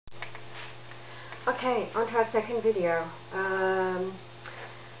Okay, on to our second video.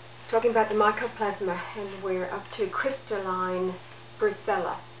 Talking about the Mycoplasma, and we're up to crystalline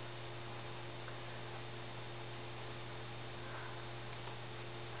brucella.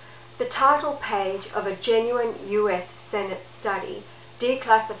 The title page of a genuine US Senate study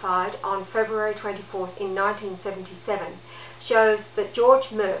declassified on February 24th in 1977 shows that George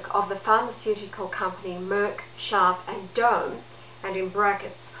Merck of the pharmaceutical company Merck, Sharp and Dohme, and in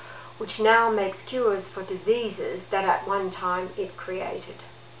brackets, which now makes cures for diseases that at one time it created.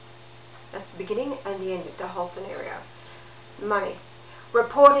 That's the beginning and the end of the whole scenario. Money.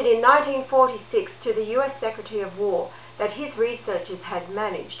 Reported in 1946 to the US Secretary of War that his researchers had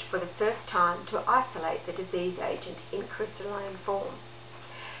managed for the first time to isolate the disease agent in crystalline form.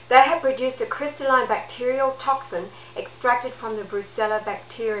 They had produced a crystalline bacterial toxin extracted from the Brucella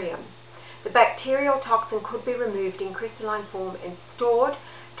bacterium. The bacterial toxin could be removed in crystalline form and stored,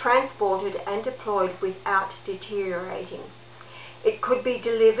 transported and deployed without deteriorating. It could be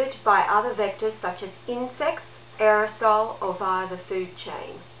delivered by other vectors such as insects, aerosol or via the food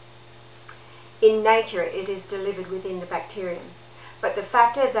chain. In nature it is delivered within the bacterium, but the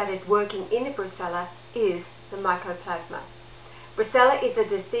factor that is working in the brucella is the Mycoplasma. Brucella is a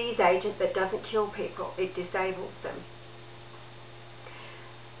disease agent that doesn't kill people, it disables them.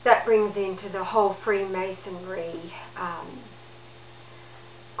 That brings into the whole Freemasonry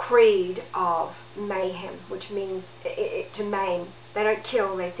creed of mayhem, which means to maim. They don't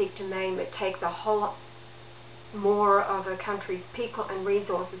kill, they seek to maim. It takes a whole lot more of a country's people and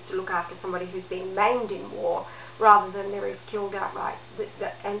resources to look after somebody who's been maimed in war rather than there is killed outright.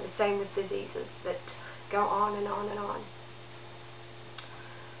 And the same with diseases that go on and on and on.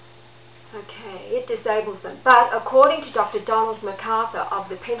 Okay, it disables them. But according to Dr. Donald MacArthur of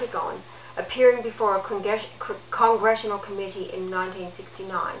the Pentagon, appearing before a congressional committee in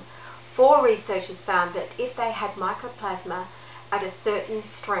 1969, 4 researchers found that if they had Mycoplasma at a certain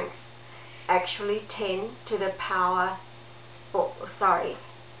strength, actually 10 to the 10th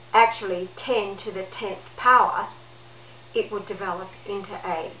power, it would develop into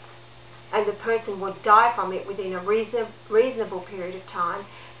AIDS. And the person would die from it within a reasonable period of time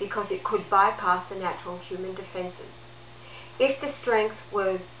because it could bypass the natural human defenses. If the strength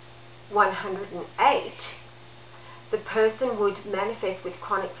was 108, the person would manifest with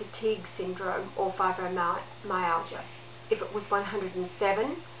chronic fatigue syndrome or fibromyalgia. If it was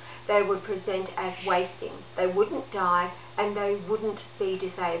 107, they would present as wasting. They wouldn't die and they wouldn't be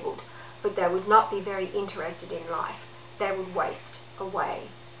disabled, but they would not be very interested in life. They would waste away.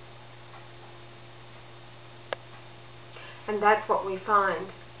 And that's what we find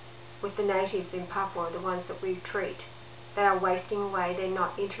with the natives in Papua, the ones that we treat. They are wasting away, they're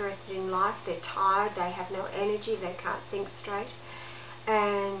not interested in life, they're tired, they have no energy, they can't think straight.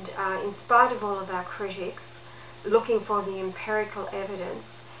 And in spite of all of our critics looking for the empirical evidence,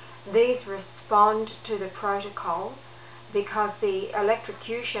 these respond to the protocol because the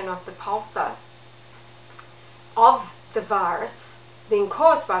electrocution of the pulsar of the virus being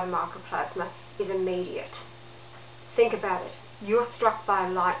caused by the Mycoplasma is immediate. Think about it. You're struck by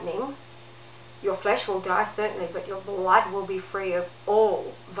lightning. Your flesh will die, certainly, but your blood will be free of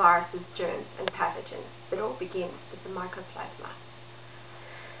all viruses, germs, and pathogens. It all begins with the Mycoplasma.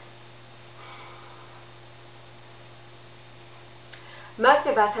 Most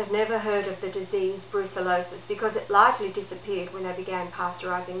of us have never heard of the disease brucellosis because it largely disappeared when they began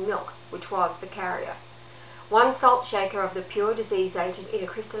pasteurizing milk, which was the carrier. One salt shaker of the pure disease agent in a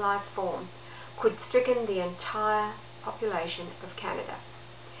crystallized form could stricken the entire population of Canada.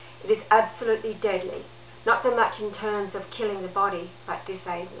 It is absolutely deadly, not so much in terms of killing the body, but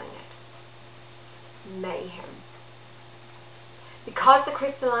disabling it. Mayhem. Because the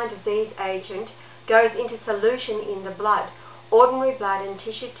crystalline disease agent goes into solution in the blood, ordinary blood and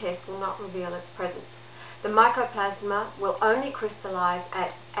tissue tests will not reveal its presence. The Mycoplasma will only crystallize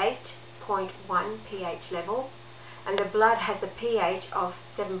at 8.1 pH level, and the blood has a pH of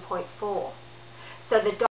 7.4. So the